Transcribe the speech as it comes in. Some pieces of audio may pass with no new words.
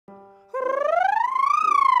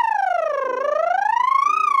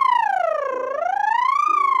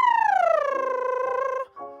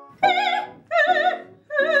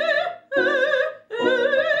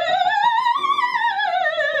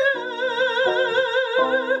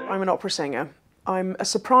I'm an opera singer. I'm a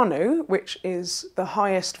soprano, which is the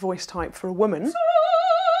highest voice type for a woman.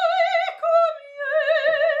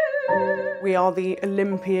 We are the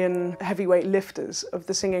Olympian heavyweight lifters of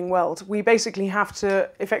the singing world. We basically have to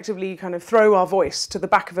effectively kind of throw our voice to the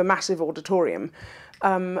back of a massive auditorium,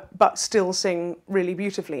 but still sing really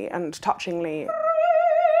beautifully and touchingly.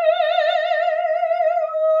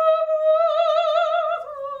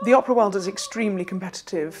 The opera world is extremely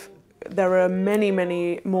competitive. There are many,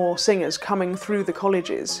 many more singers coming through the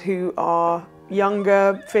colleges who are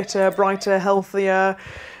younger, fitter, brighter, healthier,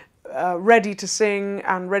 ready to sing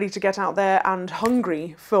and ready to get out there and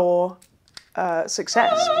hungry for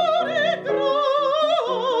success.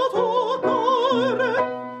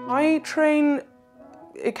 I train,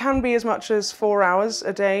 it can be as much as 4 hours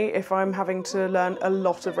a day if I'm having to learn a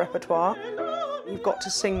lot of repertoire. You've got to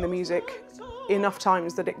sing the music enough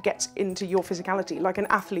times that it gets into your physicality, like an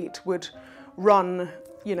athlete would run,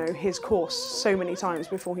 you know, his course so many times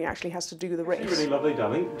before he actually has to do the race. Really lovely,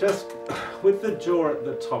 darling. Just with the jaw at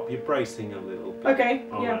the top, you're bracing a little bit. Okay,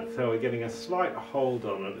 yeah. It. So we're getting a slight hold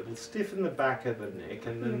on it. It'll stiffen the back of the neck,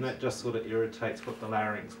 and then that just sort of irritates what the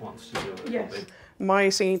larynx wants to do a little bit. My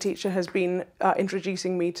singing teacher has been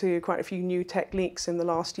introducing me to quite a few new techniques in the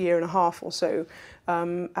last year and a half or so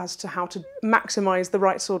as to how to maximise the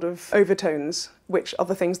right sort of overtones, which are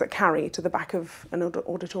the things that carry to the back of an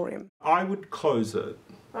auditorium. I would close it.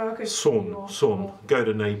 Oh, okay. Son. Go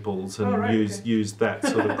to Naples and use that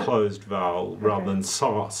sort of closed vowel rather than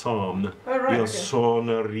son. Io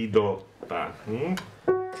sono ridotta.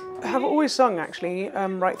 I have always sung, actually,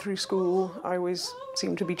 right through school. I always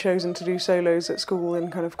seemed to be chosen to do solos at school in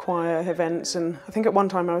kind of choir events, and I think at one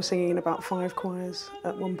time I was singing in about 5 choirs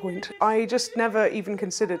at one point. I just never even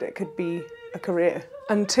considered it could be a career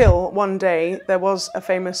until one day there was a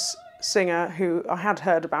famous singer who I had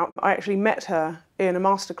heard about. I actually met her in a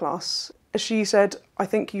masterclass. She said, "I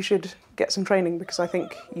think you should get some training because I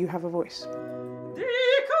think you have a voice."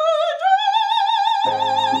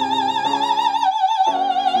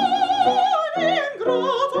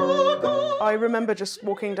 I remember just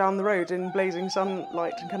walking down the road in blazing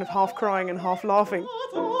sunlight and kind of half crying and half laughing.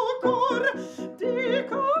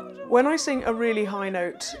 When I sing a really high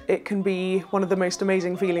note, it can be one of the most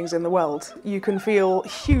amazing feelings in the world. You can feel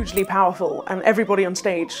hugely powerful and everybody on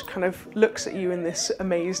stage kind of looks at you in this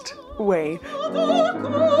amazed way.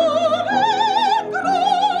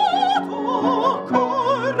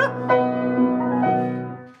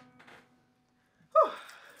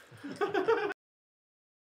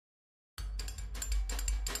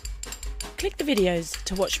 Click the videos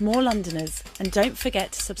to watch more Londoners and don't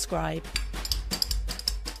forget to subscribe.